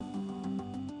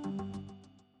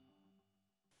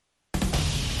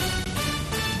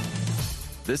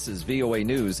This is VOA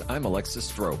News. I'm Alexis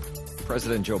Strope.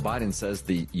 President Joe Biden says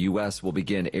the U.S. will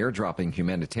begin airdropping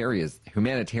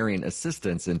humanitarian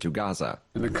assistance into Gaza.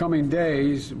 In the coming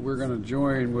days, we're going to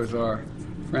join with our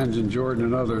friends in Jordan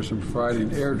and others in providing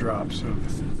airdrops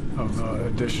of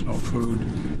additional food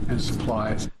and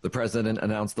supplies. The president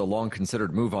announced the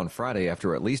long-considered move on Friday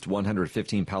after at least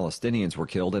 115 Palestinians were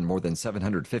killed and more than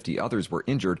 750 others were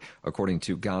injured, according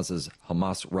to Gaza's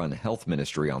Hamas-run health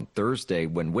ministry on Thursday,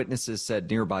 when witnesses said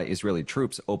nearby Israeli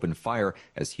troops opened fire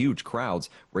as huge crowds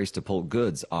raced to pull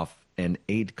goods off an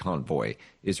aid convoy.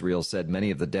 Israel said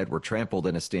many of the dead were trampled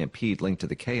in a stampede linked to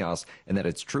the chaos and that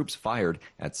its troops fired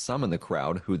at some in the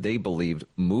crowd who they believed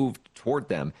moved toward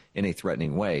them in a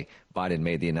threatening way. Biden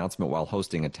made the announcement while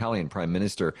hosting Italian Prime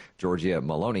Minister Giorgia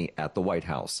Meloni at the White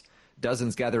House.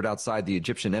 Dozens gathered outside the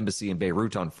Egyptian embassy in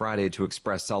Beirut on Friday to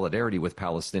express solidarity with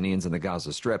Palestinians in the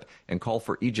Gaza Strip and call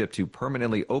for Egypt to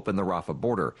permanently open the Rafah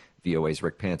border. VOA's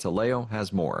Rick Pantaleo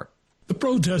has more. The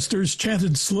protesters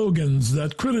chanted slogans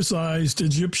that criticized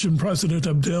Egyptian President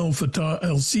Abdel Fattah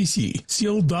el-Sisi.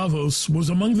 Ciel Davos was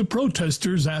among the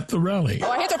protesters at the rally.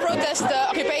 We're here to protest the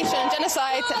occupation,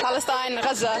 genocide, Palestine,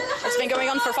 Gaza. It's been going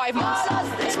on for 5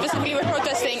 months. Specifically, we're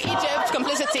protesting Egypt's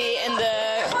complicity in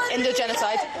the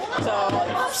genocide.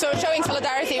 So showing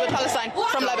solidarity with Palestine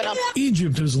from Lebanon.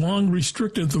 Egypt has long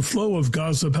restricted the flow of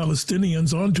Gaza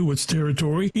Palestinians onto its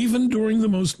territory, even during the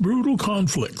most brutal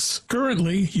conflicts.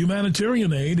 Currently,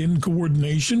 humanitarian aid in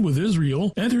coordination with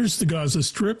Israel enters the Gaza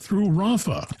Strip through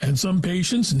Rafah, and some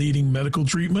patients needing medical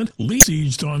treatment leave the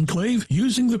besieged enclave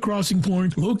using the crossing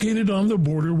point located on the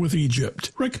border with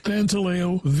Egypt. Rick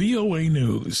Pantaleo, VOA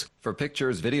News. For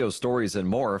pictures, video stories, and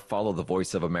more, follow the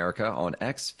Voice of America on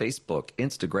X, Facebook,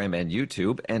 Instagram, and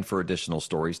YouTube. And for additional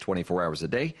stories 24 hours a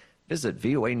day, visit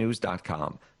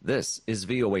voanews.com. This is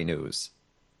VOA News.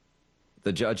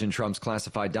 The judge in Trump's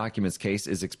classified documents case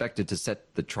is expected to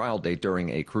set the trial date during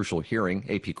a crucial hearing,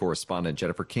 AP correspondent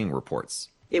Jennifer King reports.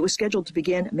 It was scheduled to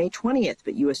begin May 20th,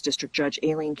 but U.S. District Judge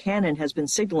Aileen Cannon has been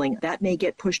signaling that may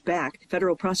get pushed back.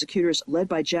 Federal prosecutors led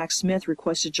by Jack Smith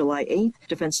requested July 8th.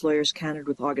 Defense lawyers countered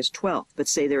with August 12th, but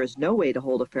say there is no way to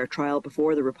hold a fair trial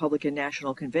before the Republican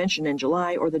National Convention in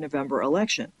July or the November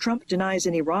election. Trump denies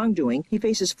any wrongdoing. He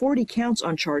faces 40 counts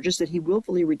on charges that he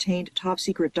willfully retained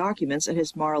top-secret documents at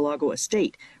his Mar-a-Lago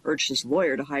estate, urged his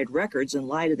lawyer to hide records and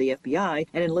lie to the FBI,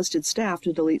 and enlisted staff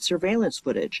to delete surveillance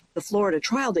footage. The Florida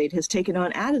trial date has taken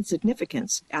on added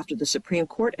significance after the Supreme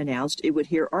Court announced it would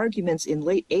hear arguments in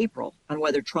late April on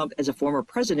whether Trump, as a former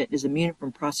president, is immune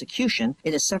from prosecution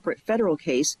in a separate federal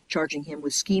case charging him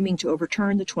with scheming to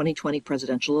overturn the 2020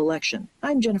 presidential election.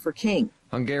 I'm Jennifer King.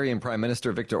 Hungarian Prime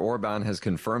Minister Viktor Orban has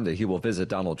confirmed that he will visit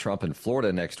Donald Trump in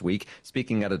Florida next week.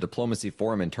 Speaking at a diplomacy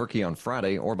forum in Turkey on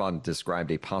Friday, Orban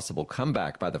described a possible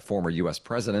comeback by the former U.S.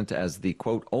 president as the,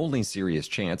 quote, only serious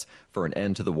chance for an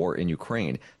end to the war in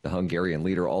Ukraine. The Hungarian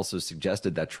leader also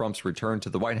suggested that Trump's return to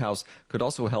the White House could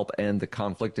also help end the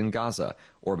conflict in Gaza.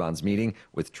 Orban's meeting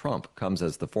with Trump comes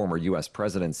as the former U.S.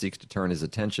 president seeks to turn his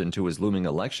attention to his looming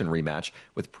election rematch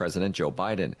with President Joe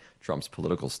Biden. Trump's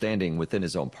political standing within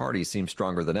his own party seems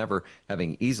stronger than ever,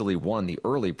 having easily won the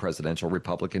early presidential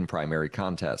Republican primary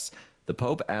contests. The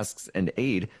Pope asks an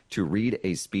aide to read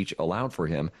a speech aloud for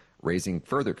him, raising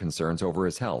further concerns over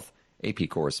his health. AP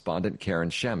correspondent Karen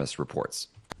Shamus reports.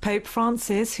 Pope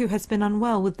Francis, who has been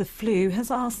unwell with the flu,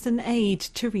 has asked an aide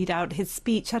to read out his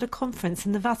speech at a conference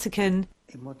in the Vatican.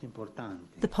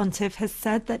 The pontiff has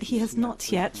said that he has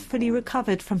not yet fully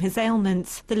recovered from his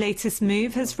ailments. The latest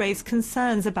move has raised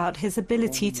concerns about his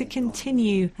ability to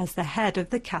continue as the head of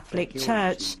the Catholic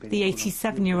Church. The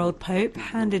 87-year-old Pope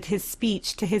handed his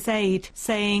speech to his aide,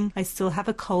 saying, "I still have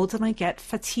a cold and I get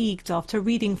fatigued after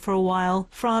reading for a while."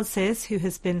 Francis, who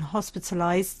has been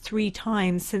hospitalized 3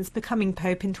 times since becoming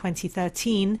Pope in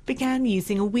 2013, began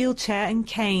using a wheelchair and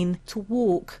cane to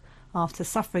walk after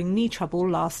suffering knee trouble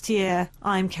last year.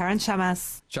 I'm Karen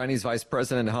Shamas. Chinese Vice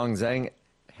President Hong Zhang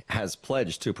has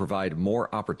pledged to provide more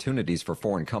opportunities for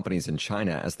foreign companies in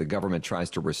China as the government tries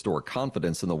to restore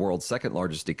confidence in the world's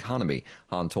second-largest economy.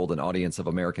 Han told an audience of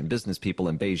American business people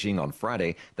in Beijing on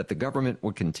Friday that the government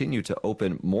would continue to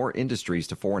open more industries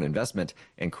to foreign investment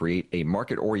and create a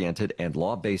market-oriented and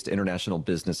law-based international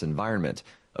business environment.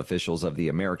 Officials of the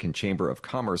American Chamber of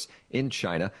Commerce in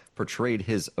China portrayed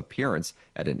his appearance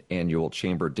at an annual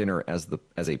chamber dinner as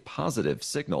a positive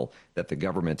signal that the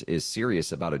government is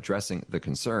serious about addressing the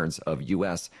concerns of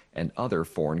U.S. and other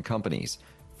foreign companies.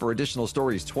 For additional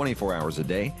stories 24 hours a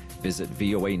day, visit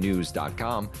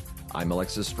voanews.com. I'm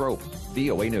Alexis Strope,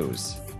 VOA News.